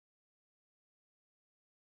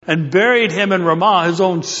and buried him in Ramah, his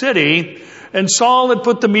own city. And Saul had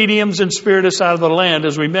put the mediums and spiritists out of the land,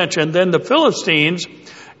 as we mentioned. Then the Philistines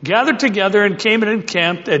gathered together and came and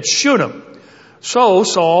encamped at Shunem. So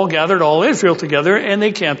Saul gathered all Israel together, and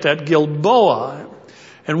they camped at Gilboa.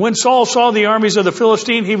 And when Saul saw the armies of the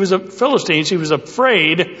Philistines, he was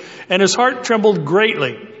afraid, and his heart trembled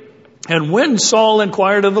greatly. And when Saul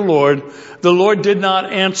inquired of the Lord did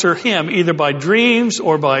not answer him, either by dreams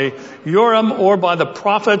or by Urim or by the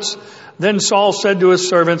prophets. Then Saul said to his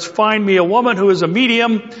servants, "Find me a woman who is a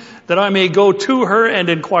medium, that I may go to her and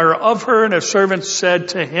inquire of her." And his servants said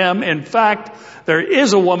to him, "In fact, there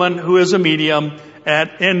is a woman who is a medium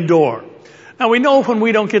at Endor." Now we know when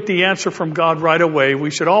we don't get the answer from God right away, we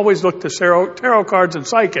should always look to tarot cards and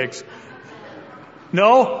psychics.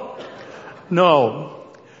 No?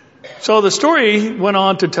 So the story went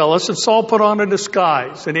on to tell us that Saul put on a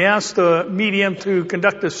disguise, and he asked the medium to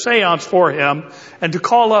conduct a seance for him and to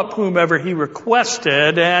call up whomever he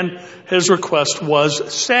requested, and his request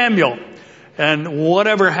was Samuel. And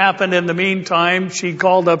whatever happened in the meantime, she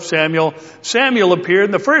called up Samuel. Samuel appeared,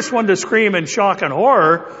 and the first one to scream in shock and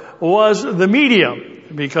horror was the medium,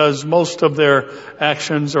 because most of their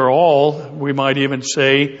actions, or all, we might even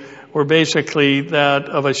say, were basically that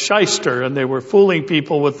of a shyster, and they were fooling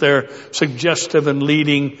people with their suggestive and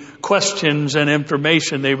leading questions and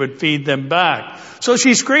information they would feed them back. So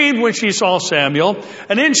she screamed when she saw Samuel,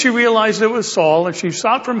 and then she realized it was Saul, and she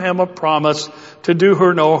sought from him a promise to do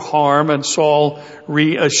her no harm, and Saul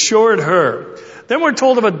reassured her. Then we're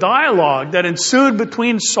told of a dialogue that ensued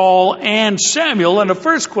between Saul and Samuel. And the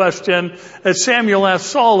first question that Samuel asked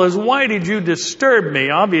Saul is, "Why did you disturb me?"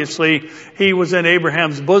 Obviously, he was in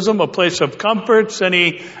Abraham's bosom, a place of comforts. And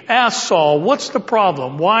he asked Saul, "What's the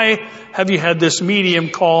problem? Why have you had this medium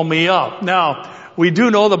call me up?" Now, we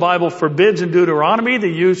do know the Bible forbids in Deuteronomy the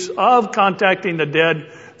use of contacting the dead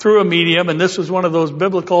through a medium. And this is one of those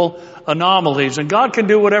biblical anomalies. And God can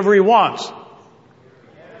do whatever he wants.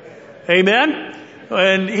 Amen?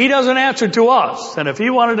 And he doesn't answer to us. And if he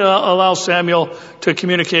wanted to allow Samuel to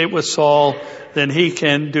communicate with Saul, then he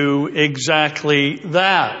can do exactly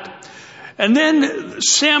that. And then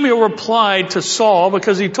Samuel replied to Saul,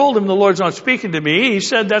 because he told him, "The Lord's not speaking to me." He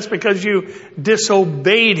said, "That's because you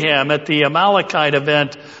disobeyed him," at the Amalekite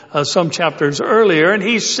event some chapters earlier. And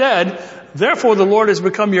he said, "Therefore the Lord has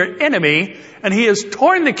become your enemy, and he has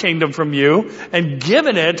torn the kingdom from you and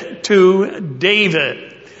given it to David."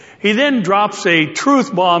 He then drops a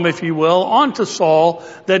truth bomb, if you will, onto Saul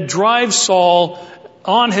that drives Saul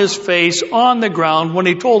on his face on the ground when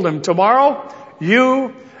he told him, "Tomorrow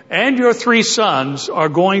you and your 3 sons are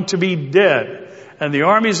going to be dead, and the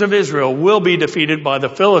armies of Israel will be defeated by the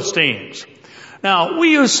Philistines." Now,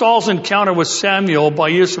 we use Saul's encounter with Samuel by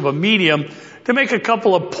use of a medium to make a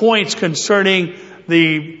couple of points concerning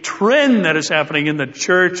the trend that is happening in the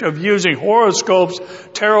church of using horoscopes,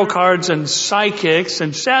 tarot cards, and psychics.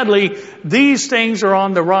 And sadly, these things are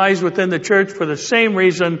on the rise within the church for the same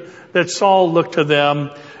reason that Saul looked to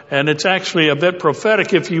them. And it's actually a bit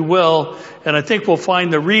prophetic, if you will. And I think we'll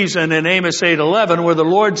find the reason in Amos 8:11, where the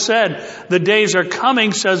Lord said, "The days are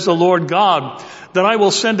coming, says the Lord God, that I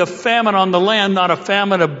will send a famine on the land, not a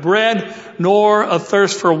famine of bread, nor a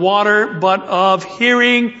thirst for water, but of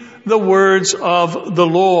hearing the words of the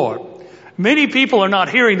Lord." Many people are not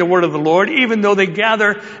hearing the word of the Lord, even though they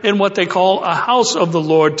gather in what they call a house of the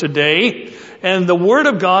Lord today. And the word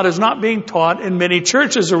of God is not being taught in many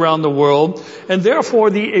churches around the world. And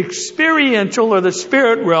therefore the experiential or the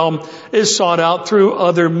spirit realm is sought out through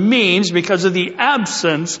other means because of the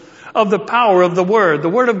absence of the power of the word. The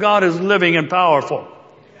word of God is living and powerful.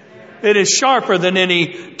 It is sharper than any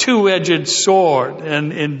two-edged sword.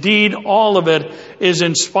 And indeed, all of it is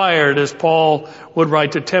inspired, as Paul would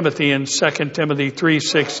write to Timothy in 2 Timothy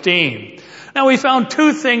 3:16. Now, we found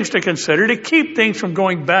 2 things to consider to keep things from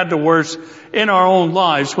going bad to worse in our own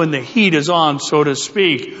lives when the heat is on, so to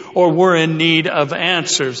speak, or we're in need of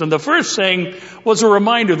answers. And the first thing was a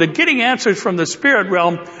reminder that getting answers from the spirit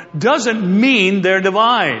realm doesn't mean they're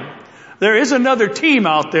divine. There is another team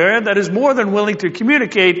out there that is more than willing to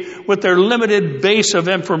communicate with their limited base of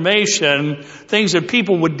information, things that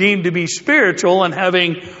people would deem to be spiritual, and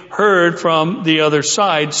having heard from the other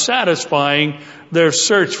side, satisfying their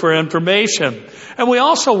search for information. And we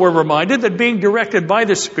also were reminded that being directed by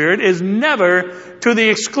the Spirit is never to the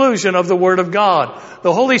exclusion of the Word of God.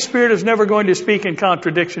 The Holy Spirit is never going to speak in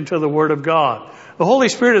contradiction to the Word of God. The Holy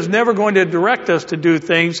Spirit is never going to direct us to do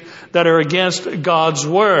things that are against God's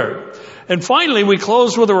Word. And finally, we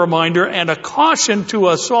close with a reminder and a caution to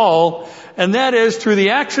us all, and that is, through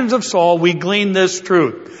the actions of Saul, we glean this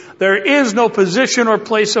truth. There is no position or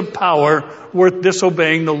place of power worth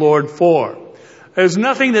disobeying the Lord for. There's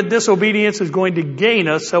nothing that disobedience is going to gain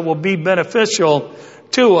us that will be beneficial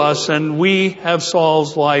to us, and we have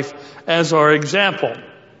Saul's life as our example.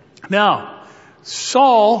 Now,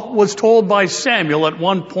 Saul was told by Samuel at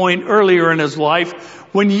one point earlier in his life,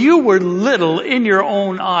 when you were little in your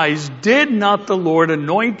own eyes, did not the Lord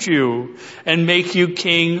anoint you and make you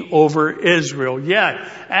king over Israel? Yet,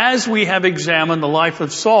 as we have examined the life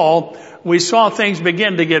of Saul, we saw things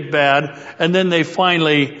begin to get bad, and then they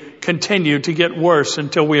finally continued to get worse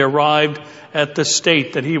until we arrived at the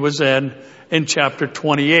state that he was in chapter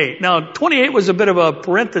 28. Now, 28 was a bit of a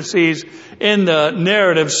parenthesis in the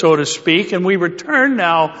narrative, so to speak, and we return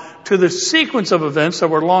now to the sequence of events that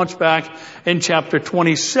were launched back in chapter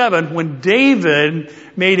 27 when David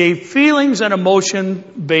made a feelings and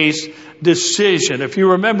emotion-based decision. If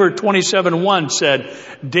you remember, 27:1 said,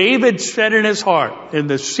 David said in his heart, in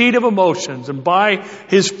the seat of emotions and by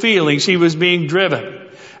his feelings, he was being driven.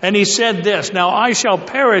 And he said this, now I shall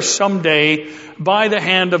perish someday by the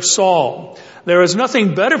hand of Saul. There is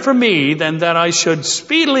nothing better for me than that I should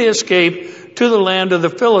speedily escape to the land of the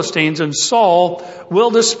Philistines, and Saul will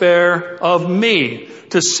despair of me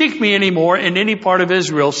to seek me anymore in any part of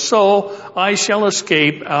Israel, so I shall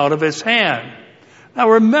escape out of his hand. Now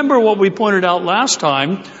remember what we pointed out last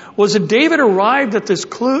time was that David arrived at this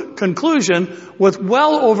conclusion with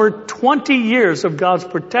well over 20 years of God's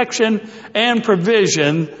protection and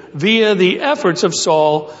provision via the efforts of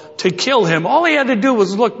Saul to kill him. All he had to do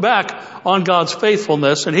was look back on God's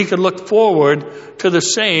faithfulness, and he could look forward to the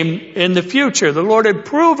same in the future. The Lord had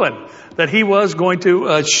proven that he was going to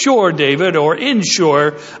assure David or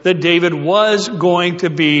ensure that David was going to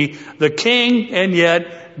be the king, and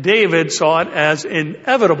yet David saw it as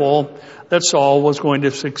inevitable that Saul was going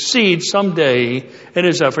to succeed someday in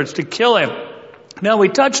his efforts to kill him. Now, we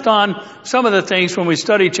touched on some of the things when we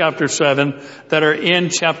studied chapter 7 that are in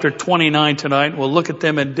chapter 29 tonight. We'll look at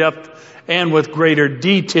them in depth and with greater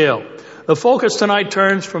detail. The focus tonight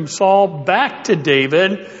turns from Saul back to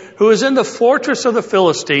David, who is in the fortress of the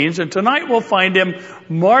Philistines, and tonight we'll find him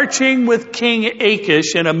marching with King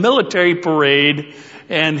Achish in a military parade,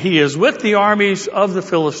 and he is with the armies of the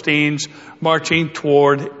Philistines marching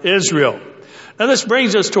toward Israel. Now this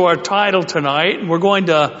brings us to our title tonight, and we're going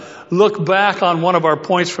to look back on one of our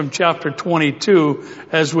points from chapter 22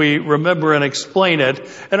 as we remember and explain it.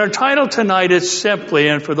 And our title tonight is simply,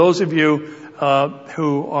 and for those of you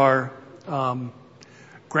who are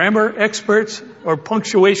grammar experts or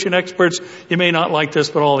punctuation experts, you may not like this,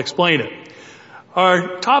 but I'll explain it.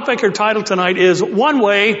 Our topic or title tonight is One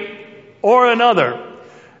Way or Another.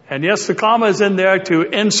 And yes, the comma is in there to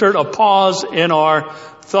insert a pause in our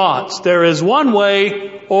thoughts. There is one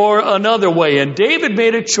way or another way. And David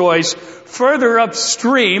made a choice further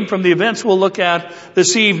upstream from the events we'll look at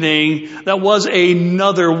this evening that was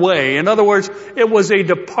another way. In other words, it was a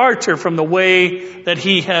departure from the way that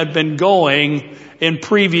he had been going in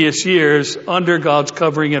previous years under God's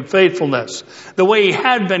covering and faithfulness. The way he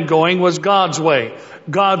had been going was God's way,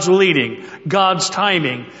 God's leading, God's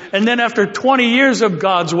timing. And then after 20 years of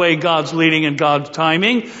God's way, God's leading, and God's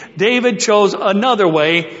timing, David chose another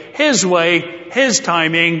way, his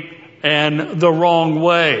timing, and the wrong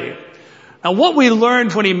way. Now what we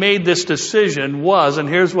learned when he made this decision was, and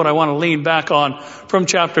here's what I want to lean back on from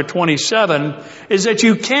chapter 27, is that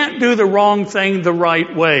you can't do the wrong thing the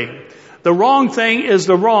right way. The wrong thing is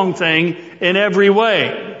the wrong thing in every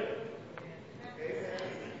way.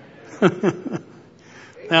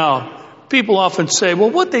 Now, people often say,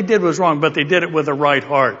 well, what they did was wrong, but they did it with the right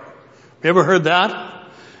heart. You ever heard that?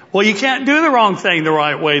 Well, you can't do the wrong thing the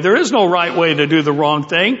right way. There is no right way to do the wrong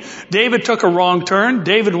thing. David took a wrong turn.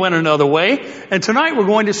 David went another way. And tonight we're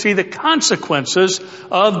going to see the consequences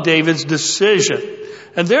of David's decision.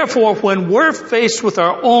 And therefore, when we're faced with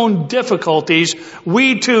our own difficulties,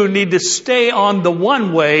 we too need to stay on the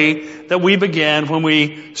one way that we began when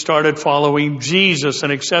we started following Jesus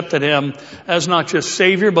and accepted Him as not just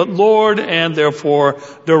Savior, but Lord, and therefore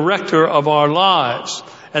Director of our lives.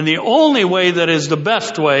 And the only way that is the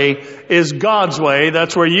best way is God's way.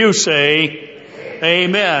 That's where you say,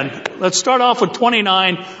 Amen. Let's start off with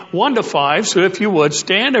 29, 1-5. So if you would,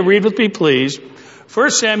 stand and read with me, please.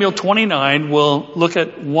 1 Samuel 29, we'll look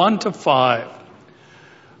at 1-5.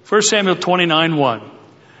 1 Samuel 29:1.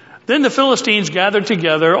 Then the Philistines gathered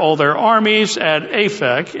together all their armies at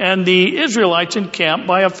Aphek, and the Israelites encamped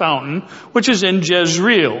by a fountain, which is in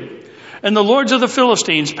Jezreel. And the lords of the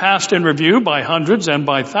Philistines passed in review by hundreds and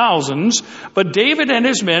by thousands, but David and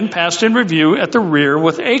his men passed in review at the rear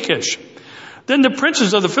with Achish. Then the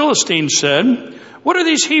princes of the Philistines said, "What are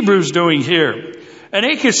these Hebrews doing here?" And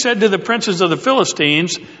Achish said to the princes of the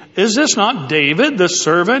Philistines, "Is this not David, the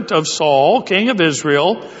servant of Saul, king of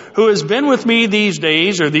Israel, who has been with me these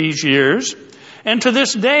days or these years? And to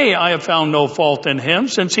this day I have found no fault in him,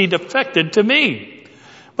 since he defected to me."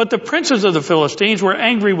 But the princes of the Philistines were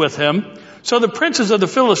angry with him. So the princes of the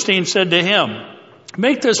Philistines said to him,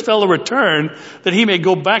 "Make this fellow return, that he may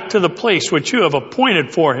go back to the place which you have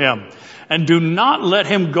appointed for him. And do not let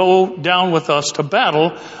him go down with us to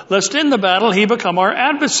battle, lest in the battle he become our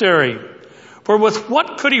adversary. For with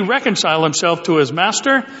what could he reconcile himself to his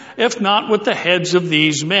master, if not with the heads of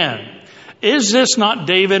these men? Is this not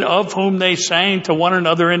David, of whom they sang to one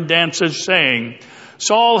another in dances, saying,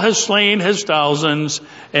 'Saul has slain his thousands,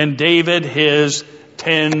 and David his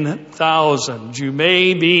 10,000. You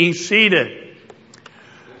may be seated.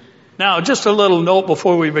 Now, just a little note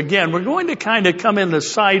before we begin. We're going to kind of come in the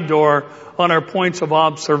side door on our points of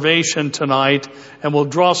observation tonight, and we'll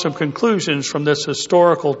draw some conclusions from this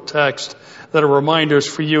historical text that are reminders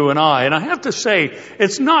for you and I. And I have to say,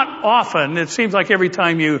 it's not often, it seems like every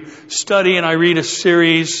time you study and I read a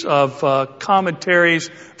series of commentaries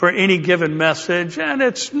for any given message, and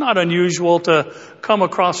it's not unusual to come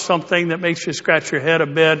across something that makes you scratch your head a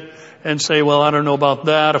bit and say, well, I don't know about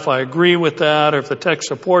that, if I agree with that, or if the text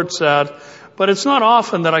supports that. But it's not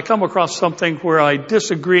often that I come across something where I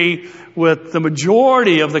disagree with the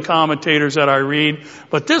majority of the commentators that I read,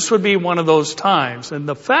 but this would be one of those times. And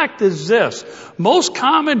the fact is this: most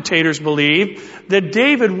commentators believe that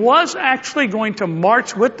David was actually going to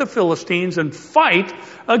march with the Philistines and fight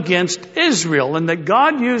against Israel, and that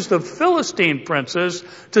God used the Philistine princes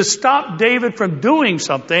to stop David from doing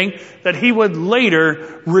something that he would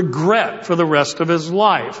later regret for the rest of his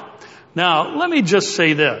life. Now, let me just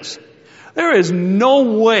say this. There is no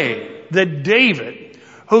way that David,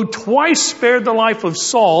 who twice spared the life of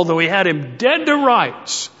Saul, though he had him dead to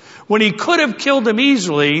rights, when he could have killed him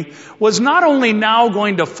easily, was not only now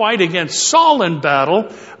going to fight against Saul in battle,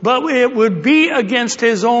 but it would be against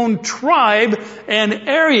his own tribe and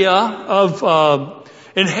area of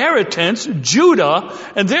inheritance, Judah,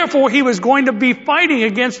 and therefore he was going to be fighting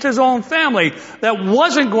against his own family. That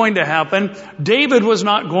wasn't going to happen. David was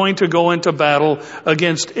not going to go into battle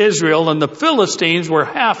against Israel, and the Philistines were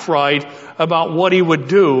half right about what he would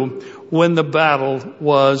do when the battle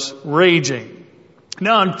was raging.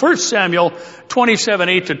 Now, in 1 Samuel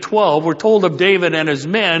 27:8-12, we're told of David and his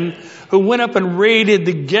men who went up and raided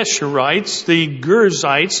the Geshurites, the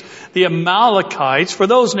Girzites, the Amalekites, for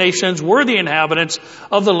those nations were the inhabitants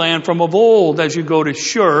of the land from of old, as you go to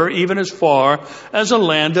Shur, even as far as the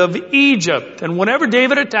land of Egypt. And whenever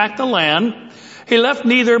David attacked the land, he left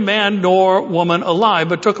neither man nor woman alive,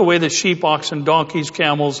 but took away the sheep, oxen, donkeys,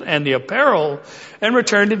 camels, and the apparel, and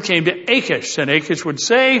returned and came to Achish. And Achish would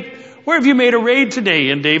say, "Where have you made a raid today?"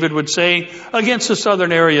 And David would say, "Against the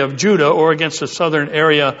southern area of Judah," or against the southern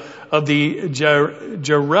area of the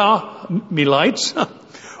Jerahmeelites,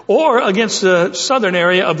 or against the southern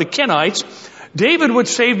area of the Kenites. David would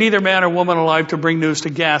save neither man or woman alive to bring news to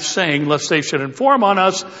Gath, saying, lest they should inform on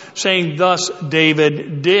us, saying, "Thus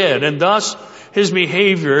David did." And thus his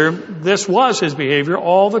behavior, this was his behavior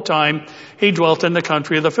all the time he dwelt in the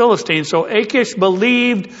country of the Philistines. So Achish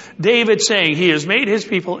believed David, saying, "He has made his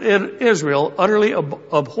people Israel utterly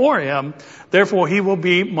abhor him. Therefore he will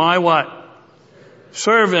be my" what?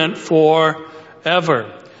 "Servant forever."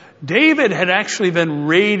 David had actually been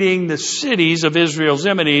raiding the cities of Israel's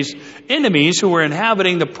enemies who were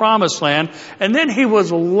inhabiting the promised land, and then he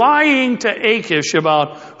was lying to Achish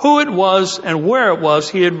about who it was and where it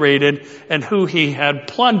was he had raided and who he had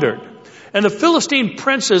plundered. And the Philistine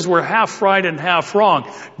princes were half right and half wrong.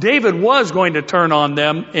 David was going to turn on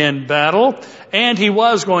them in battle, and he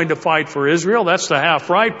was going to fight for Israel. That's the half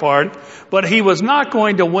right part. But he was not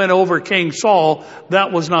going to win over King Saul.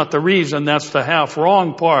 That was not the reason. That's the half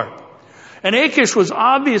wrong part. And Achish was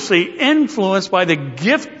obviously influenced by the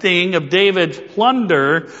gifting of David's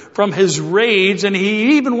plunder from his raids, and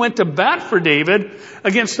he even went to bat for David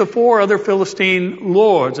against the 4 other Philistine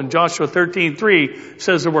lords. And Joshua 13:3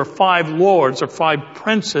 says there were 5 lords or 5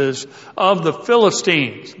 princes of the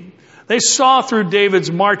Philistines. They saw through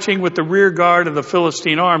David's marching with the rear guard of the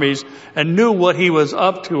Philistine armies and knew what he was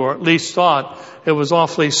up to, or at least thought it was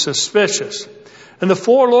awfully suspicious. And the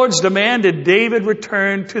four lords demanded David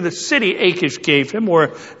return to the city Achish gave him,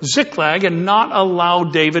 or Ziklag, and not allow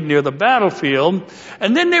David near the battlefield.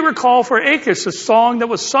 And then they recall for Achish a song that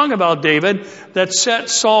was sung about David that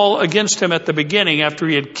set Saul against him at the beginning after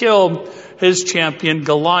he had killed his champion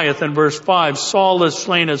Goliath. In verse 5, Saul has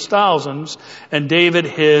slain his thousands and David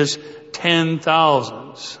his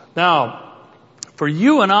 10,000s. Now, for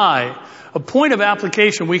you and I, a point of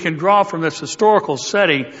application we can draw from this historical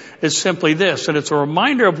setting is simply this, and it's a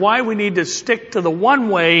reminder of why we need to stick to the one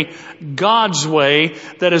way, God's way,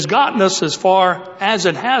 that has gotten us as far as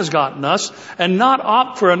it has gotten us, and not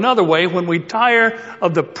opt for another way when we tire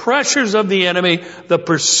of the pressures of the enemy, the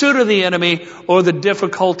pursuit of the enemy, or the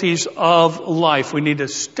difficulties of life. We need to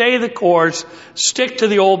stay the course, stick to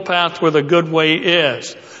the old path where the good way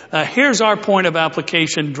is. Here's our point of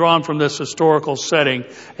application drawn from this historical setting,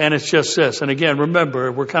 and it's just this. And again,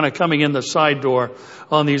 remember, we're kind of coming in the side door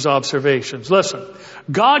on these observations. Listen,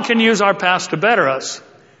 God can use our past to better us.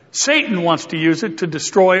 Satan wants to use it to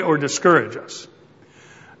destroy or discourage us.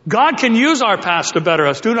 God can use our past to better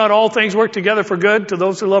us. Do not all things work together for good to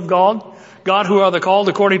those who love God who are the called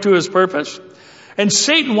according to his purpose? And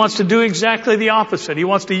Satan wants to do exactly the opposite. He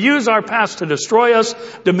wants to use our past to destroy us,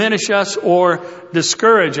 diminish us, or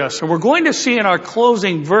discourage us. And we're going to see in our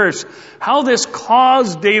closing verse how this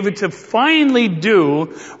caused David to finally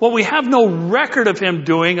do what we have no record of him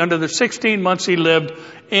doing under the 16 months he lived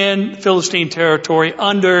in Philistine territory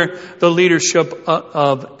under the leadership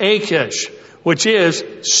of Achish, which is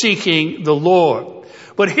seeking the Lord.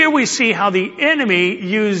 But here we see how the enemy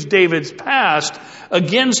used David's past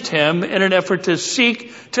against him in an effort to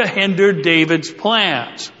seek to hinder David's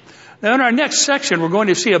plans. Now in our next section, we're going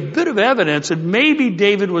to see a bit of evidence that maybe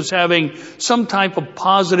David was having some type of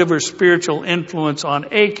positive or spiritual influence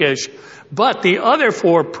on Achish, but the other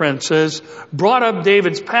four princes brought up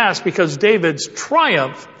David's past because David's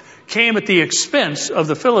triumph came at the expense of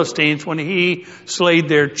the Philistines when he slayed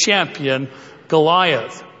their champion,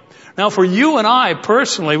 Goliath. Now for you and I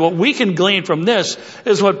personally, what we can glean from this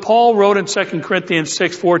is what Paul wrote in 2 Corinthians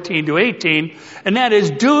 6:14-18, and that is,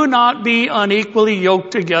 do not be unequally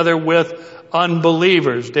yoked together with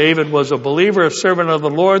unbelievers. David was a believer, a servant of the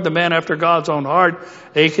Lord, the man after God's own heart.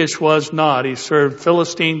 Achish was not. He served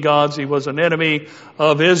Philistine gods. He was an enemy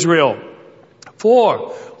of Israel.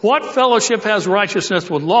 4, what fellowship has righteousness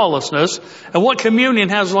with lawlessness? And what communion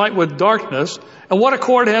has light with darkness? And what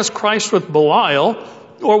accord has Christ with Belial?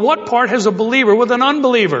 Or what part has a believer with an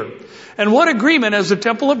unbeliever? And what agreement has the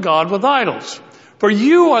temple of God with idols? For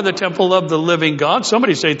you are the temple of the living God.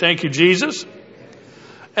 Somebody say, thank you, Jesus.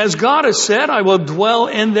 As God has said, I will dwell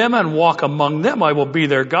in them and walk among them. I will be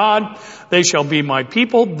their God. They shall be my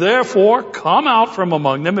people. Therefore, come out from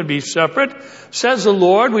among them and be separate. Says the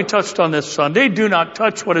Lord, we touched on this Sunday, do not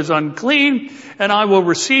touch what is unclean, and I will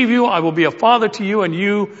receive you. I will be a father to you, and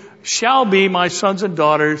you shall be my sons and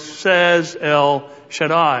daughters, says El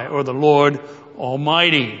Shaddai, or the Lord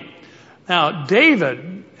Almighty. Now,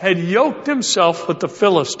 David had yoked himself with the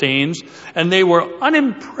Philistines, and they were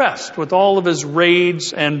unimpressed with all of his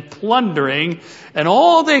raids and plundering, and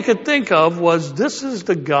all they could think of was, this is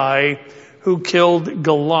the guy who killed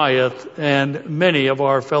Goliath and many of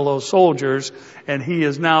our fellow soldiers, and he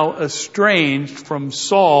is now estranged from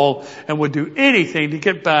Saul and would do anything to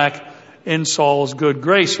get back in Saul's good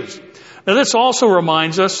graces. Now, this also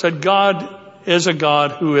reminds us that God is a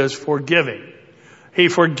God who is forgiving. He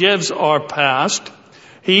forgives our past.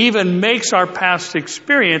 He even makes our past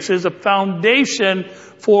experiences a foundation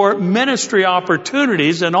for ministry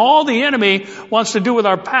opportunities, and all the enemy wants to do with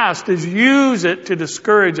our past is use it to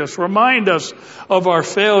discourage us, remind us of our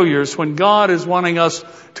failures, when God is wanting us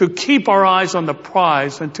to keep our eyes on the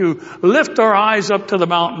prize and to lift our eyes up to the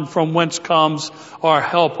mountain from whence comes our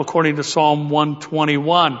help, according to Psalm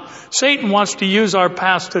 121. Satan wants to use our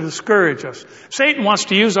past to discourage us. Satan wants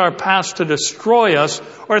to use our past to destroy us,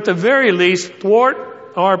 or at the very least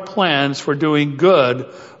thwart our plans for doing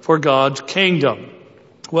good for God's kingdom.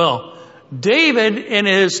 Well, David, in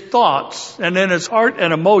his thoughts and in his heart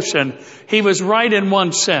and emotion, he was right in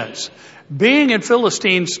one sense. Being in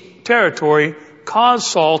Philistine's territory caused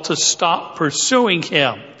Saul to stop pursuing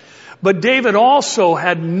him. But David also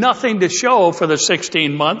had nothing to show for the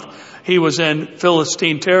 16th month he was in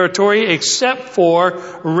Philistine territory, except for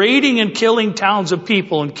raiding and killing towns of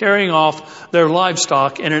people and carrying off their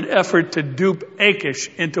livestock in an effort to dupe Achish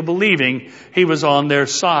into believing he was on their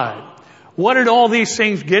side. What did all these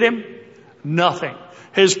things get him? Nothing.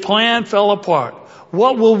 His plan fell apart.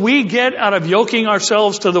 What will we get out of yoking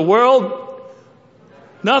ourselves to the world?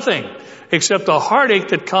 Nothing, except a heartache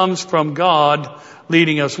that comes from God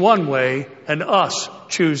leading us one way and us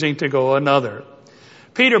choosing to go another.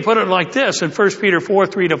 Peter put it like this in 1 Peter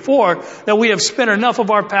 4:3-4, that we have spent enough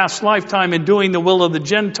of our past lifetime in doing the will of the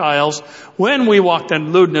Gentiles when we walked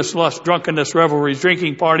in lewdness, lust, drunkenness, revelries,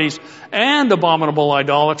 drinking parties, and abominable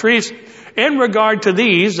idolatries. In regard to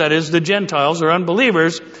these, that is, the Gentiles or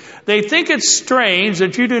unbelievers, they think it's strange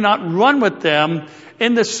that you do not run with them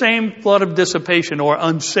in the same flood of dissipation or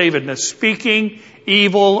unsavedness, speaking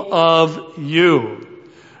evil of you.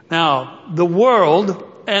 Now, the world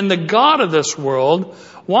and the God of this world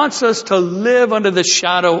wants us to live under the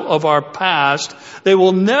shadow of our past. They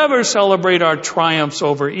will never celebrate our triumphs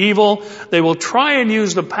over evil. They will try and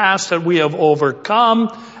use the past that we have overcome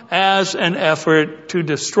as an effort to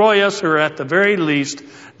destroy us, or at the very least,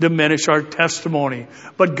 diminish our testimony.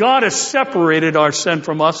 But God has separated our sin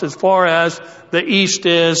from us as far as the east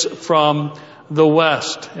is from the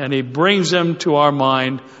west, and He brings them to our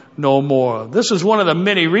mind no more. This is one of the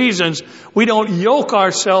many reasons we don't yoke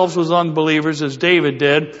ourselves with unbelievers as David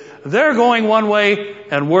did. They're going one way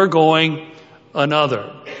and we're going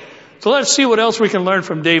another. So let's see what else we can learn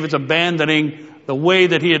from David's abandoning the way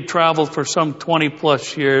that he had traveled for some 20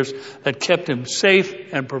 plus years that kept him safe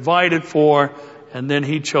and provided for, and then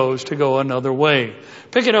he chose to go another way.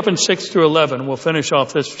 Pick it up in 6-11. We'll finish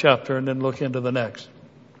off this chapter and then look into the next.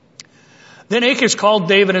 Then Achish called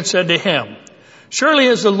David and said to him, "Surely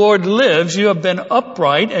as the Lord lives, you have been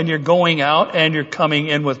upright, and your going out and your coming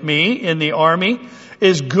in with me in the army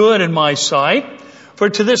is good in my sight. For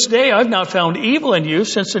to this day I've not found evil in you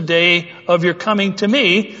since the day of your coming to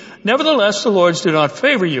me. Nevertheless, the Lords do not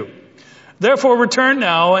favor you. Therefore return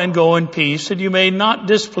now and go in peace, that you may not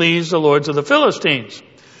displease the lords of the Philistines."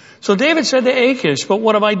 So David said to Achish, "But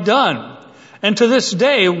what have I done? And to this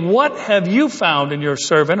day, what have you found in your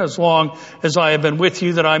servant as long as I have been with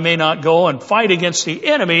you, that I may not go and fight against the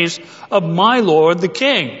enemies of my lord the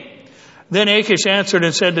king?" Then Achish answered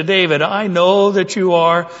and said to David, "I know that you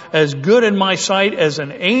are as good in my sight as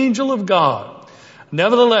an angel of God.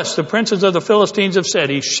 Nevertheless, the princes of the Philistines have said,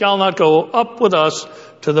 'He shall not go up with us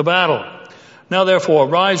to the battle.' Now therefore,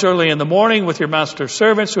 rise early in the morning with your master's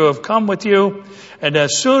servants who have come with you, and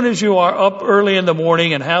as soon as you are up early in the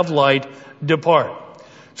morning and have light, depart."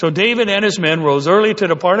 So David and his men rose early to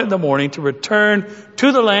depart in the morning to return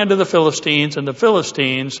to the land of the Philistines, and the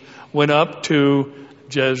Philistines went up to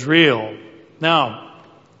Jezreel. Now,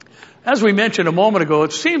 as we mentioned a moment ago,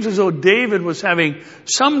 it seems as though David was having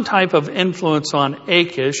some type of influence on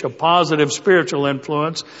Achish, a positive spiritual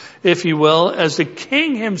influence, if you will, as the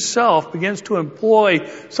king himself begins to employ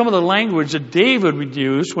some of the language that David would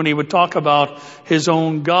use when he would talk about his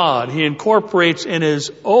own God. He incorporates in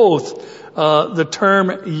his oath the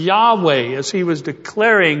term Yahweh, as he was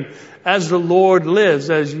declaring, "As the Lord lives,"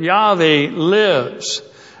 as Yahweh lives.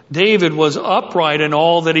 David was upright in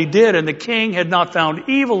all that he did, and the king had not found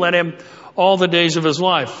evil in him all the days of his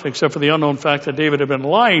life, except for the unknown fact that David had been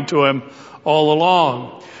lying to him all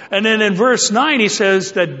along. And then in verse 9 he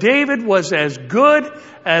says that David was as good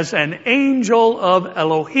as an angel of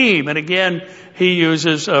Elohim. And again, he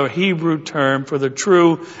uses a Hebrew term for the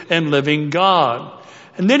true and living God.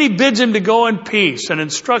 And then he bids him to go in peace and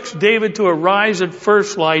instructs David to arise at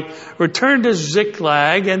first light, return to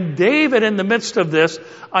Ziklag. And David, in the midst of this,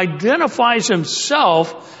 identifies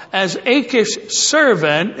himself as Achish's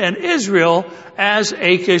servant and Israel as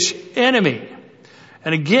Achish's enemy.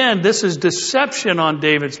 And again, this is deception on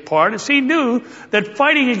David's part, as he knew that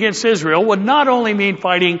fighting against Israel would not only mean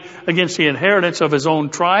fighting against the inheritance of his own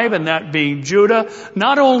tribe, and that being Judah,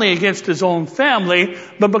 not only against his own family,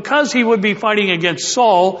 but because he would be fighting against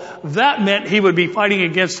Saul, that meant he would be fighting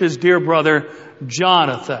against his dear brother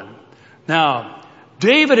Jonathan. Now,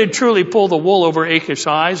 David had truly pulled the wool over Achish's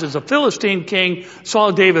eyes, as the Philistine king saw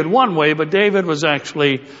David one way, but David was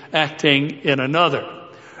actually acting in another.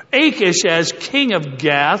 Achish, as king of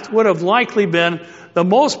Gath, would have likely been the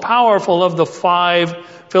most powerful of the 5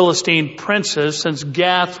 Philistine princes, since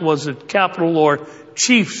Gath was the capital or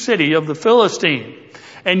chief city of the Philistine.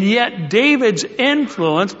 And yet David's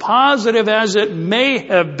influence, positive as it may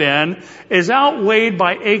have been, is outweighed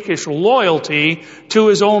by Achish's loyalty to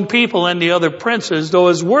his own people and the other princes, though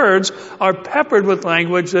his words are peppered with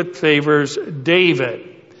language that favors David.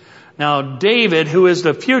 Now, David, who is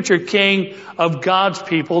the future king of God's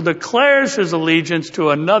people, declares his allegiance to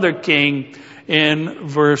another king in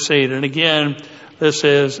verse 8. And again, this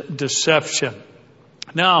is deception.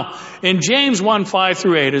 Now, in James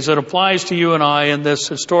 1:5-8, as it applies to you and I in this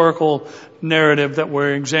historical narrative that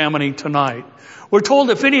we're examining tonight, we're told,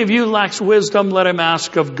 "If any of you lacks wisdom, let him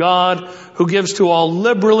ask of God, who gives to all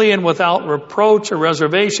liberally and without reproach or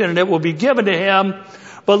reservation, and it will be given to him.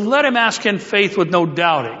 But let him ask in faith with no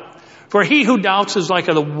doubting. For he who doubts is like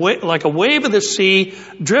a wave of the sea,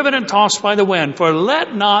 driven and tossed by the wind. For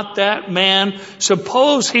let not that man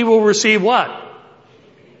suppose he will receive what?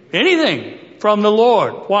 Anything from the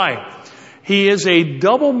Lord. Why? He is a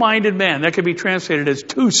double-minded man. That could be translated as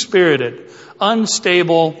two-spirited,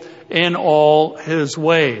 unstable in all his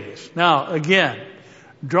ways. Now, again,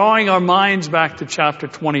 drawing our minds back to chapter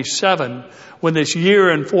 27, when this year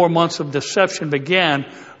and 4 months of deception began,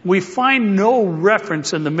 we find no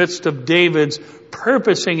reference in the midst of David's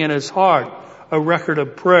purposing in his heart a record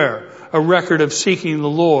of prayer, a record of seeking the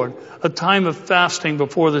Lord, a time of fasting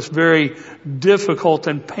before this very difficult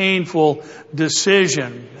and painful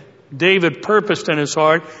decision. David purposed in his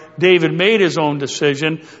heart, David made his own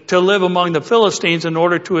decision to live among the Philistines in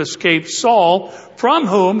order to escape Saul, from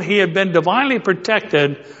whom he had been divinely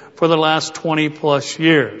protected for the last 20 plus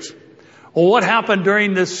years. Well, what happened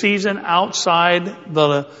during this season outside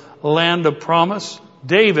the land of promise?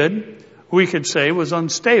 David, we could say, was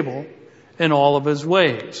unstable in all of his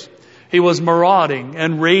ways. He was marauding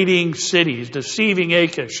and raiding cities, deceiving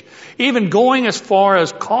Achish, even going as far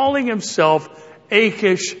as calling himself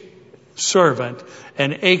Achish's servant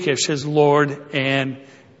and Achish his Lord and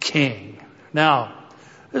King. Now,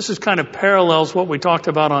 this is kind of parallels what we talked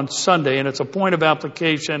about on Sunday, and it's a point of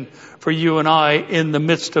application for you and I in the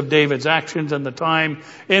midst of David's actions and the time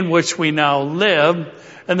in which we now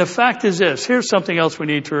live. And the fact is this, here's something else we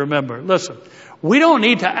need to remember. Listen, we don't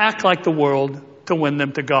need to act like the world to win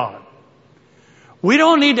them to God. We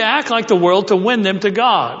don't need to act like the world to win them to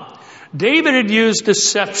God. David had used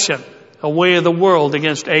deception, a way of the world,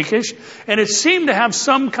 against Achish, and it seemed to have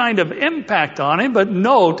some kind of impact on him. But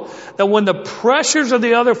note that when the pressures of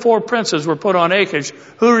the other four princes were put on Achish,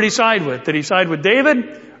 who did he side with? Did he side with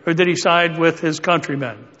David, or did he side with his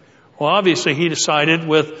countrymen? Well, obviously he decided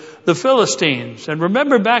with the Philistines. And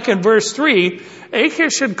remember back in verse 3,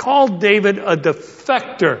 Achish had called David a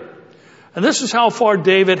defector. And this is how far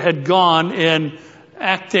David had gone in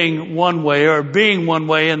acting one way, or being one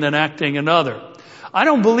way and then acting another. I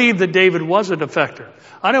don't believe that David was a defector.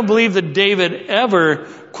 I don't believe that David ever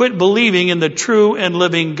quit believing in the true and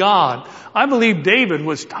living God. I believe David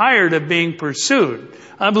was tired of being pursued.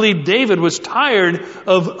 I believe David was tired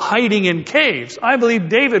of hiding in caves. I believe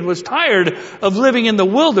David was tired of living in the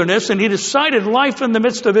wilderness, and he decided life in the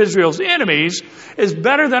midst of Israel's enemies is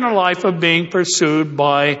better than a life of being pursued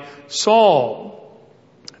by Saul.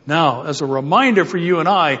 Now, as a reminder for you and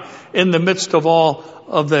I, in the midst of all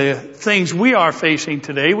of the things we are facing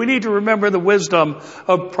today, we need to remember the wisdom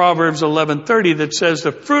of Proverbs 11:30 that says,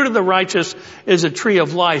 the fruit of the righteous is a tree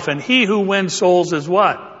of life, and he who wins souls is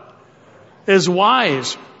what? Is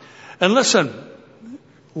wise. And listen,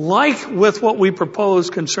 like with what we propose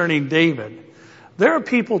concerning David, there are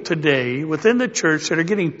people today within the church that are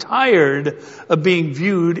getting tired of being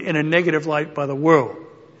viewed in a negative light by the world.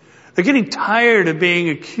 They're getting tired of being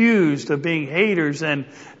accused of being haters and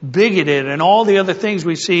bigoted and all the other things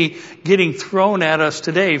we see getting thrown at us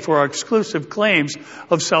today for our exclusive claims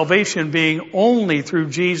of salvation being only through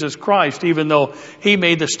Jesus Christ, even though he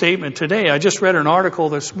made the statement today. I just read an article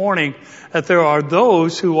this morning that there are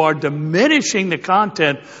those who are diminishing the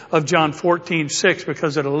content of John 14:6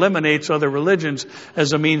 because it eliminates other religions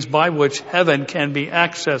as a means by which heaven can be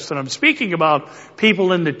accessed. And I'm speaking about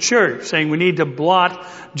people in the church saying we need to blot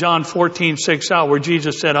John 14:6 out, where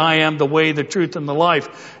Jesus said, I am the way, the truth, and the life,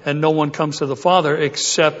 and no one comes to the Father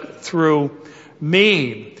except through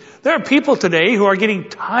me. There are people today who are getting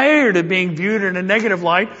tired of being viewed in a negative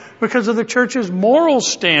light because of the church's moral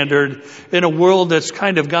standard in a world that's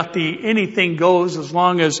kind of got the anything goes as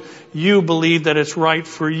long as you believe that it's right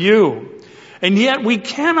for you. And yet we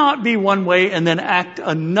cannot be one way and then act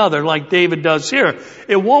another like David does here.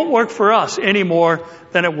 It won't work for us any more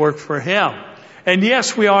than it worked for him. And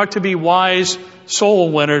yes, we are to be wise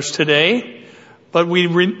soul winners today, but we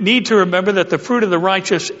need to remember that the fruit of the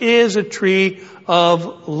righteous is a tree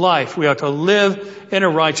of life. We are to live in a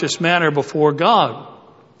righteous manner before God.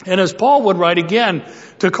 And as Paul would write again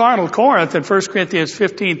to carnal Corinth in 1 Corinthians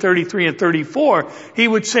 15:33 and 34, he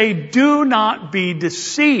would say, do not be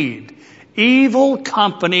deceived. Evil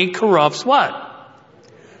company corrupts what?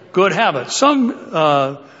 Good habits.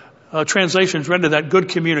 Some translations render that good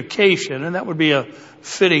communication, and that would be a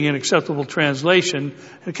fitting and acceptable translation.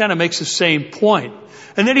 It kind of makes the same point.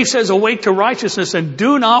 And then he says, awake to righteousness and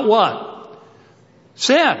do not what?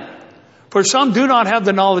 Sin. For some do not have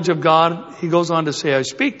the knowledge of God. He goes on to say, I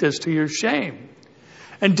speak this to your shame.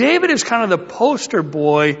 And David is kind of the poster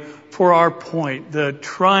boy for our point. The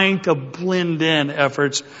trying to blend in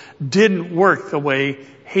efforts didn't work the way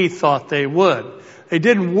he thought they would. They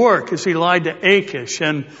didn't work as he lied to Achish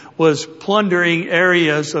and was plundering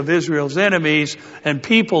areas of Israel's enemies and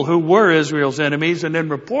people who were Israel's enemies, and then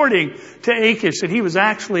reporting to Achish that he was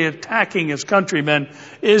actually attacking his countrymen,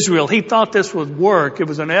 Israel. He thought this would work. It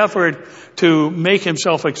was an effort to make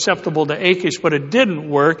himself acceptable to Achish, but it didn't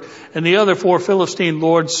work, and the other 4 Philistine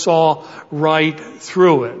lords saw right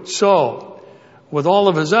through it. So, with all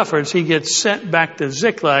of his efforts, he gets sent back to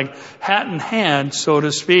Ziklag, hat in hand, so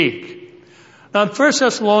to speak. Now, in 1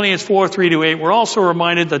 Thessalonians 4:3-8, we're also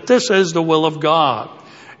reminded that this is the will of God,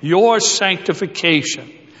 your sanctification,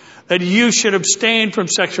 that you should abstain from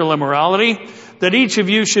sexual immorality, that each of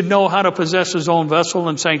you should know how to possess his own vessel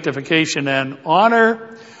in sanctification and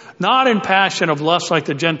honor, not in passion of lust like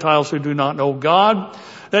the Gentiles who do not know God,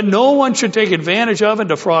 that no one should take advantage of and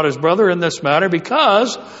defraud his brother in this matter,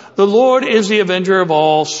 because the Lord is the avenger of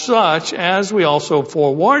all such, as we also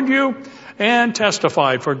forewarned you and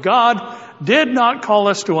testified. For God did not call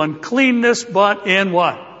us to uncleanness, but in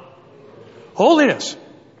what? Holiness.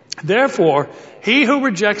 Therefore, he who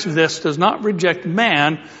rejects this does not reject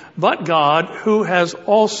man, but God, who has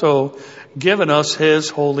also given us his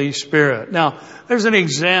Holy Spirit. Now, there's an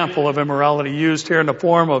example of immorality used here in the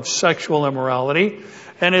form of sexual immorality,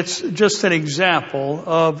 and it's just an example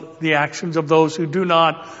of the actions of those who do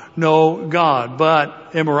not know God.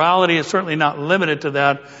 But immorality is certainly not limited to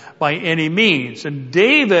that by any means. And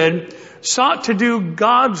David sought to do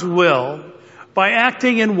God's will by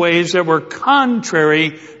acting in ways that were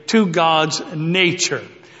contrary to God's nature.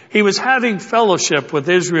 He was having fellowship with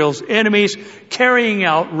Israel's enemies, carrying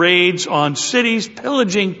out raids on cities,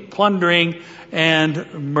 pillaging, plundering,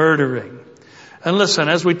 and murdering. And listen,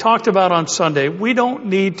 as we talked about on Sunday, we don't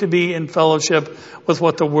need to be in fellowship with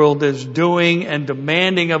what the world is doing and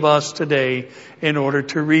demanding of us today in order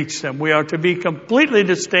to reach them. We are to be completely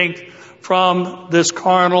distinct from this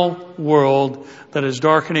carnal world that is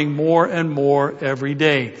darkening more and more every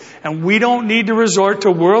day. And we don't need to resort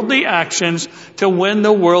to worldly actions to win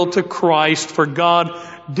the world to Christ, for God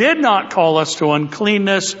did not call us to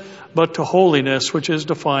uncleanness, but to holiness, which is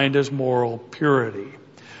defined as moral purity.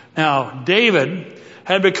 Now, David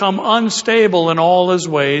had become unstable in all his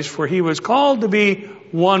ways, for he was called to be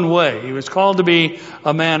one way. He was called to be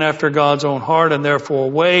a man after God's own heart, and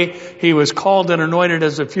therefore way. He was called and anointed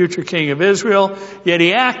as the future king of Israel, yet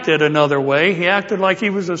he acted another way. He acted like he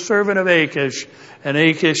was a servant of Achish, and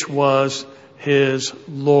Achish was his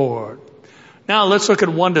Lord. Now let's look at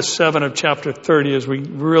 1-7 of chapter 30 as we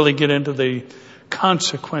really get into the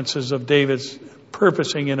consequences of David's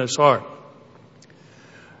purposing in his heart.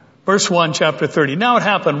 Verse 1, chapter 30. Now it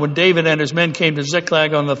happened when David and his men came to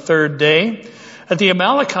Ziklag on the 3rd day, that the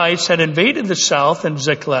Amalekites had invaded the south and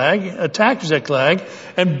Ziklag, attacked Ziklag,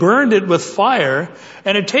 and burned it with fire,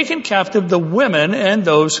 and had taken captive the women and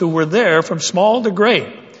those who were there from small to great.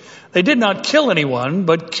 They did not kill anyone,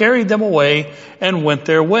 but carried them away and went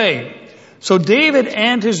their way. So David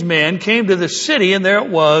and his men came to the city, and there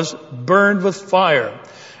it was, burned with fire.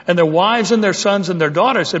 And their wives and their sons and their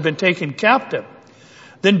daughters had been taken captive.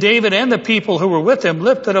 Then David and the people who were with him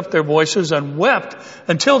lifted up their voices and wept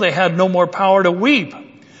until they had no more power to weep.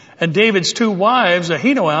 And David's 2 wives,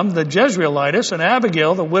 Ahinoam the Jezreelitess and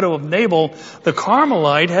Abigail, the widow of Nabal the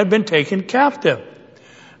Carmelite, had been taken captive.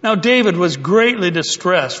 Now David was greatly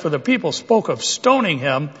distressed, for the people spoke of stoning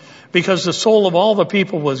him, because the soul of all the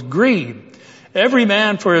people was grieved, every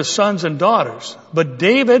man for his sons and daughters. But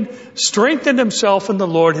David strengthened himself in the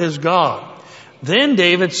Lord his God. Then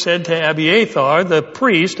David said to Abiathar, the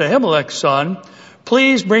priest, Ahimelech's son,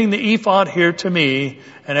 please bring the ephod here to me.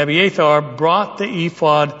 And Abiathar brought the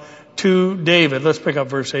ephod to David. Let's pick up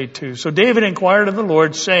verse 8 too. So David inquired of the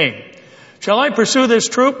Lord, saying, shall I pursue this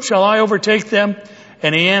troop? Shall I overtake them?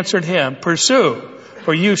 And he answered him, pursue,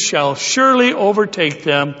 for you shall surely overtake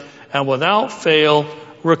them, and without fail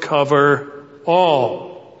recover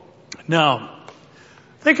all. Now,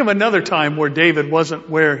 think of another time where David wasn't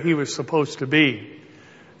where he was supposed to be.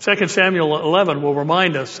 2 Samuel 11 will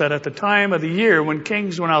remind us that at the time of the year when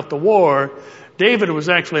kings went out to war, David was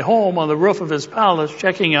actually home on the roof of his palace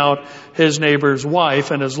checking out his neighbor's wife,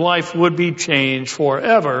 and his life would be changed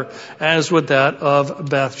forever, as would that of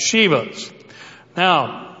Bathsheba's.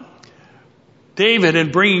 Now, David,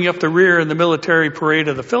 in bringing up the rear in the military parade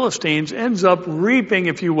of the Philistines, ends up reaping,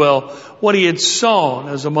 if you will, what he had sown,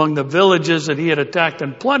 as among the villages that he had attacked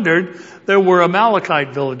and plundered, there were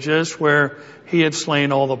Amalekite villages where he had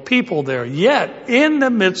slain all the people there. Yet, in the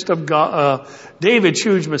midst of David's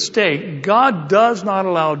huge mistake, God does not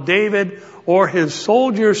allow David or his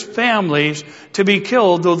soldiers' families to be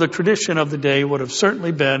killed, though the tradition of the day would have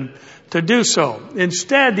certainly been to do so.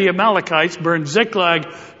 Instead, the Amalekites burned Ziklag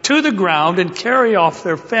to the ground and carry off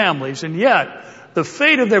their families. And yet, the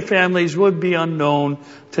fate of their families would be unknown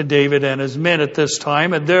to David and his men at this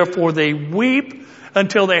time, and therefore they weep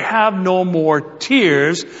until they have no more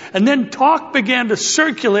tears. And then talk began to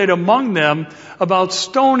circulate among them about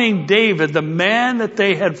stoning David, the man that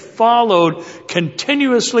they had followed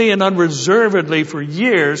continuously and unreservedly for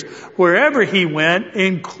years, wherever he went,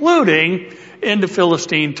 including into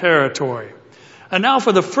Philistine territory. And now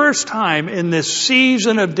for the first time in this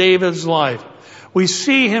season of David's life, we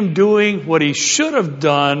see him doing what he should have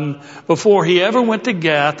done before he ever went to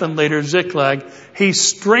Gath and later Ziklag. He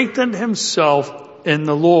strengthened himself in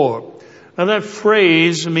the Lord. Now that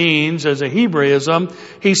phrase means, as a Hebraism,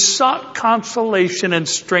 he sought consolation and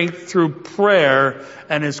strength through prayer,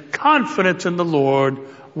 and his confidence in the Lord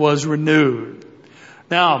was renewed.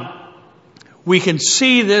 Now, we can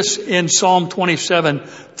see this in Psalm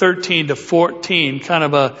 27:13-14, kind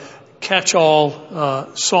of a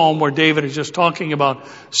catch-all psalm where David is just talking about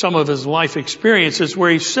some of his life experiences,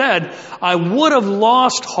 where he said, I would have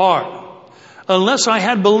lost heart unless I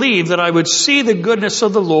had believed that I would see the goodness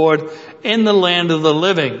of the Lord in the land of the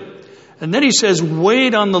living. And then he says,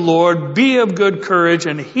 wait on the Lord, be of good courage,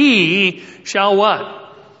 and he shall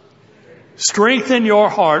what? Strengthen your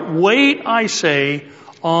heart. Wait, I say,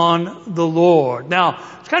 on the Lord. Now,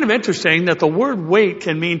 it's kind of interesting that the word wait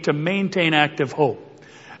can mean to maintain active hope.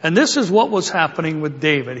 And this is what was happening with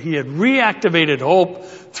David. He had reactivated hope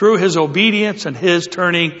through his obedience and his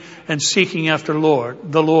turning and seeking after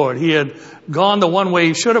the Lord. He had gone the one way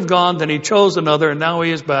he should have gone, then he chose another, and now he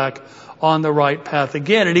is back on the right path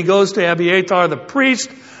again. And he goes to Abiathar the priest,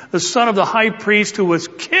 the son of the high priest, who was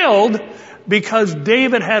killed because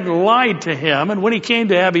David had lied to him. And when he came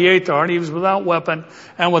to Abiathar, and he was without weapon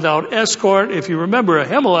and without escort, if you remember,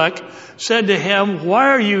 Ahimelech said to him, why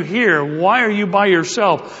are you here? Why are you by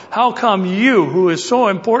yourself? How come you, who is so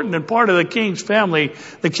important and part of the king's family,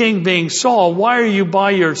 the king being Saul, why are you by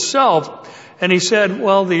yourself? And he said,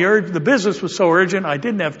 well, the business was so urgent, I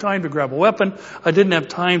didn't have time to grab a weapon. I didn't have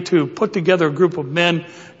time to put together a group of men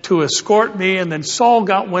to escort me. And then Saul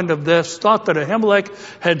got wind of this, thought that Ahimelech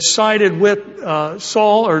had sided with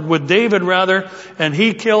Saul, or with David rather, and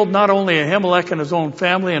he killed not only Ahimelech and his own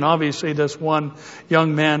family, and obviously this one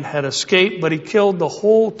young man had escaped, but he killed the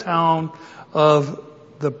whole town of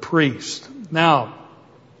the priest. Now,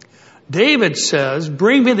 David says,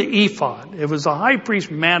 bring me the ephod. It was a high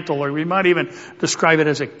priest's mantle, or we might even describe it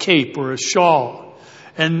as a cape or a shawl.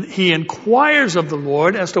 And he inquires of the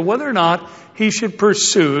Lord as to whether or not he should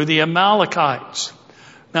pursue the Amalekites.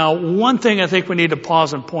 Now, one thing I think we need to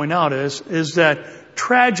pause and point out is that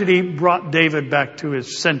tragedy brought David back to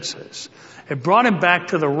his senses. It brought him back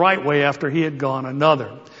to the right way after he had gone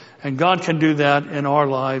another. And God can do that in our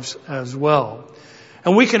lives as well.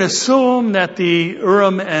 And we can assume that the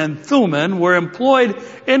Urim and Thummim were employed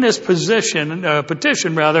in this petition,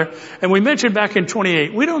 and we mentioned back in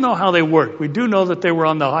 28, we don't know how they worked. We do know that they were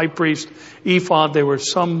on the high priest ephod. They were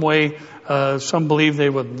some way, some believe they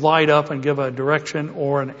would light up and give a direction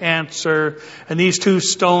or an answer. And these two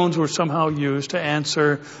stones were somehow used to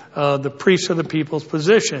answer the priests of the people's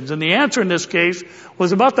positions. And the answer in this case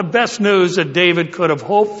was about the best news that David could have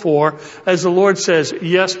hoped for, as the Lord says,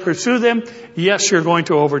 yes, pursue them. Yes, you're going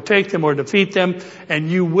to overtake them or defeat them, and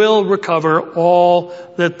you will recover all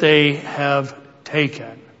that they have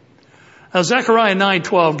taken. Now, Zechariah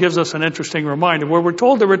 9:12 gives us an interesting reminder where we're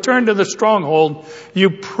told to return to the stronghold, you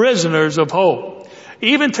prisoners of hope.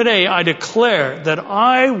 Even today, I declare that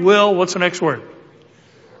I will, what's the next word?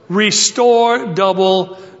 Restore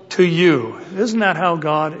double to you. Isn't that how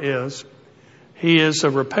God is? He is a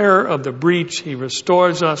repairer of the breach. He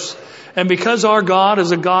restores us. And because our God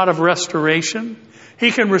is a God of restoration,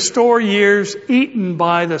 He can restore years eaten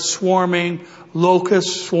by the swarming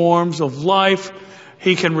locust swarms of life.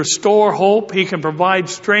 He can restore hope. He can provide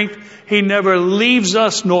strength. He never leaves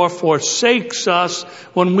us nor forsakes us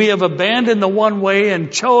when we have abandoned the one way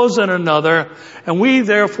and chosen another. And we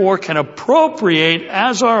therefore can appropriate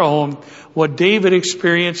as our own what David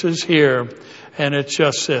experiences here. And it's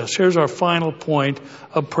just this. Here's our final point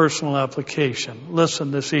of personal application. Listen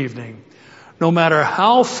this evening. No matter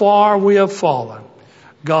how far we have fallen,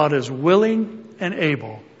 God is willing and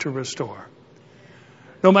able to restore.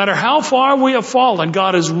 No matter how far we have fallen,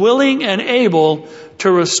 God is willing and able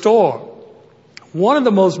to restore. One of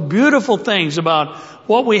the most beautiful things about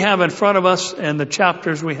what we have in front of us and the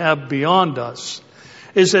chapters we have beyond us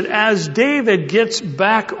is that as David gets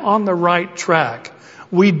back on the right track,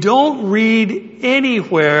 we don't read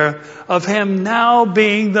anywhere of him now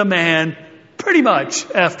being the man pretty much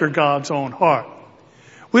after God's own heart.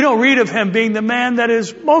 We don't read of him being the man that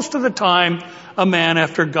is most of the time a man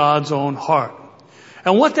after God's own heart.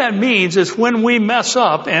 And what that means is when we mess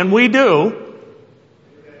up, and we do,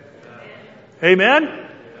 amen?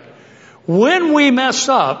 When we mess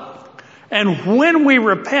up and when we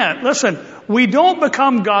repent, listen, we don't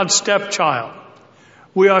become God's stepchild.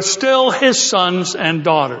 We are still his sons and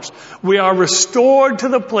daughters. We are restored to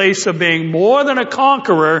the place of being more than a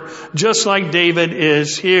conqueror, just like David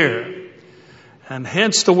is here. And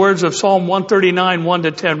hence the words of Psalm 139,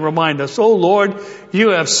 1-10 remind us, O Lord, you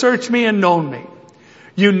have searched me and known me.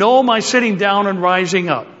 You know my sitting down and rising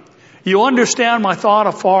up. You understand my thought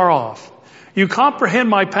afar off. You comprehend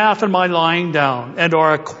my path and my lying down, and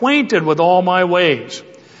are acquainted with all my ways.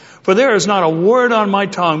 For there is not a word on my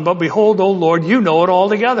tongue, but behold, O Lord, you know it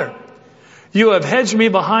altogether. You have hedged me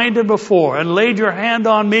behind and before, and laid your hand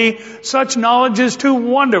on me. Such knowledge is too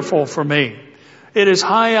wonderful for me. It is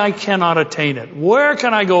high, I cannot attain it. Where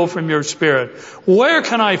can I go from your spirit? Where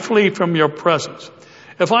can I flee from your presence?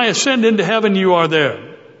 If I ascend into heaven, you are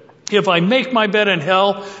there. If I make my bed in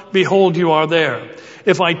hell, behold, you are there.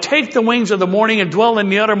 If I take the wings of the morning and dwell in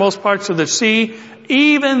the uttermost parts of the sea,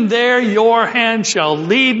 even there your hand shall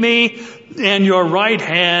lead me, and your right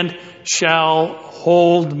hand shall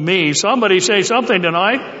hold me. Somebody say something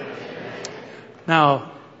tonight.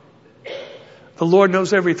 Now, the Lord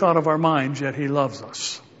knows every thought of our minds, yet he loves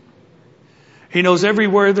us. He knows every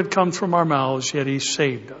word that comes from our mouths, yet he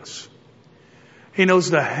saved us. He knows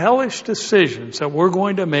the hellish decisions that we're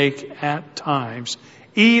going to make at times,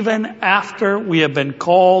 even after we have been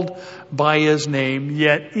called by his name,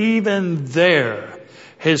 yet even there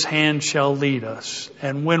his hand shall lead us.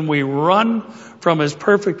 And when we run from his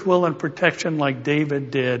perfect will and protection like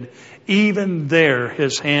David did, even there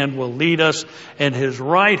his hand will lead us, and his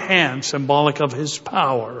right hand, symbolic of his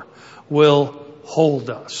power, will hold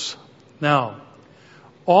us. Now,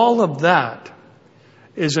 all of that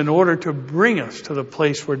is in order to bring us to the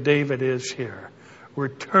place where David is here,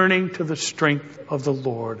 returning to the strength of the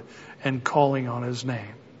Lord and calling on his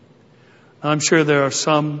name. I'm sure there are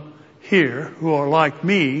some here who are like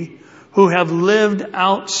me, who have lived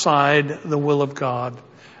outside the will of God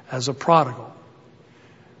as a prodigal.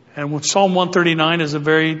 And Psalm 139 is a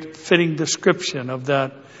very fitting description of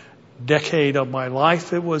that decade of my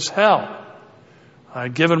life. It was hell. I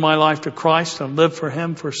had given my life to Christ and lived for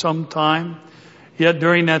him for some time. Yet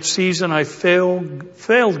during that season, I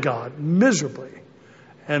failed God miserably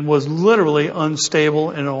and was literally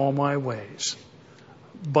unstable in all my ways.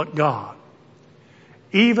 But God,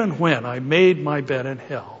 even when I made my bed in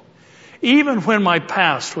hell, even when my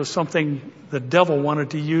past was something the devil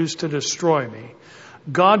wanted to use to destroy me,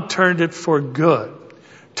 God turned it for good,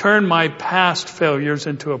 turned my past failures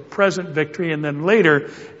into a present victory, and then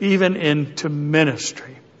later even into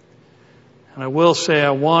ministry. And I will say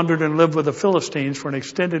I wandered and lived with the Philistines for an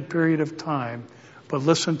extended period of time. But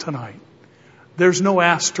listen tonight. There's no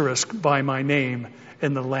asterisk by my name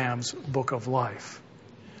in the Lamb's Book of Life.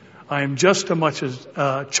 I am just as much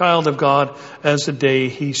a child of God as the day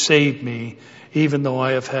he saved me, even though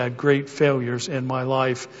I have had great failures in my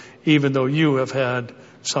life, even though you have had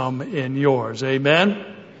some in yours. Amen?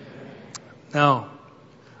 Now,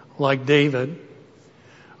 like David,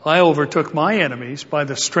 I overtook my enemies by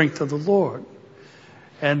the strength of the Lord.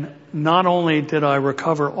 And not only did I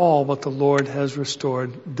recover all, but the Lord has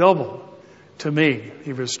restored double to me.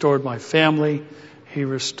 He restored my family. He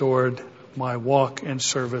restored my walk and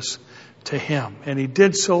service to him. And he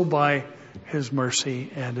did so by his mercy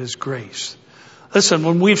and his grace. Listen,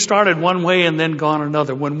 when we've started one way and then gone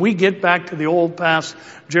another, when we get back to the old path,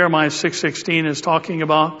 Jeremiah 6:16 is talking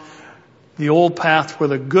about the old path where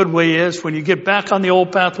the good way is. When you get back on the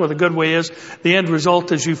old path where the good way is, the end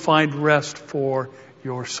result is you find rest for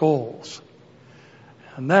your souls.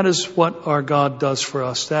 And that is what our God does for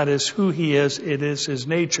us. That is who he is. It is his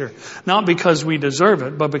nature. Not because we deserve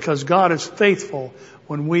it, but because God is faithful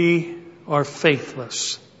when we are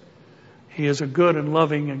faithless. He is a good and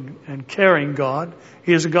loving and caring God.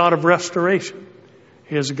 He is a God of restoration.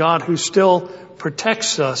 He is a God who still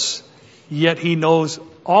protects us, yet he knows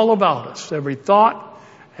all about us, every thought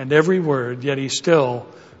and every word, yet he still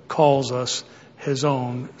calls us his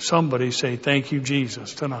own. Somebody say, thank you,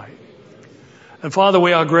 Jesus, tonight. And Father,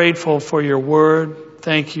 we are grateful for your word.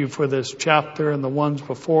 Thank you for this chapter and the ones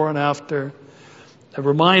before and after that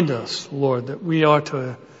remind us, Lord, that we are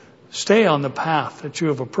to stay on the path that you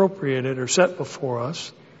have appropriated or set before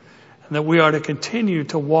us, and that we are to continue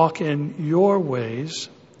to walk in your ways.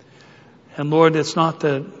 And Lord, it's not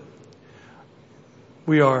that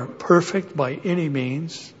we are perfect by any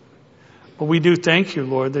means, but we do thank you,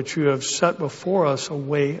 Lord, that you have set before us a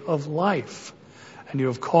way of life. And you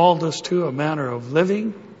have called us to a manner of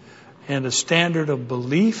living and a standard of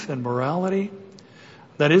belief and morality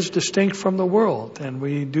that is distinct from the world. And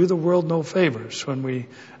we do the world no favors when we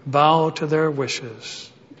bow to their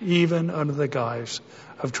wishes, even under the guise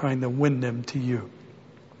of trying to win them to you.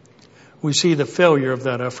 We see the failure of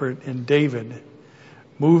that effort in David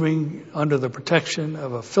moving under the protection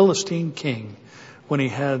of a Philistine king when he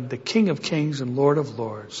had the King of Kings and Lord of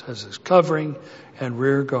Lords as his covering and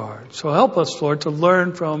rear guard. So help us, Lord, to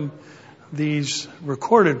learn from these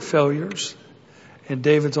recorded failures in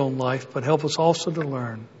David's own life, but help us also to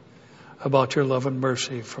learn about your love and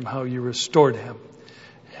mercy from how you restored him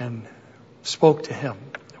and spoke to him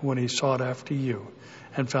when he sought after you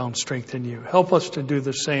and found strength in you. Help us to do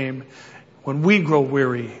the same when we grow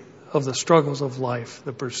weary of the struggles of life,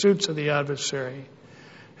 the pursuits of the adversary,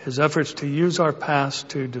 his efforts to use our past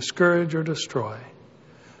to discourage or destroy.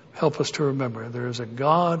 Help us to remember there is a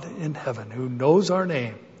God in heaven who knows our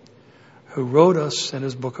name, who wrote us in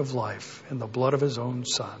his book of life in the blood of his own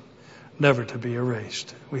Son, never to be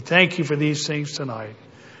erased. We thank you for these things tonight.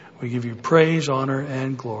 We give you praise, honor,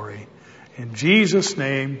 and glory. In Jesus'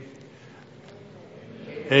 name,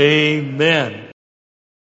 amen.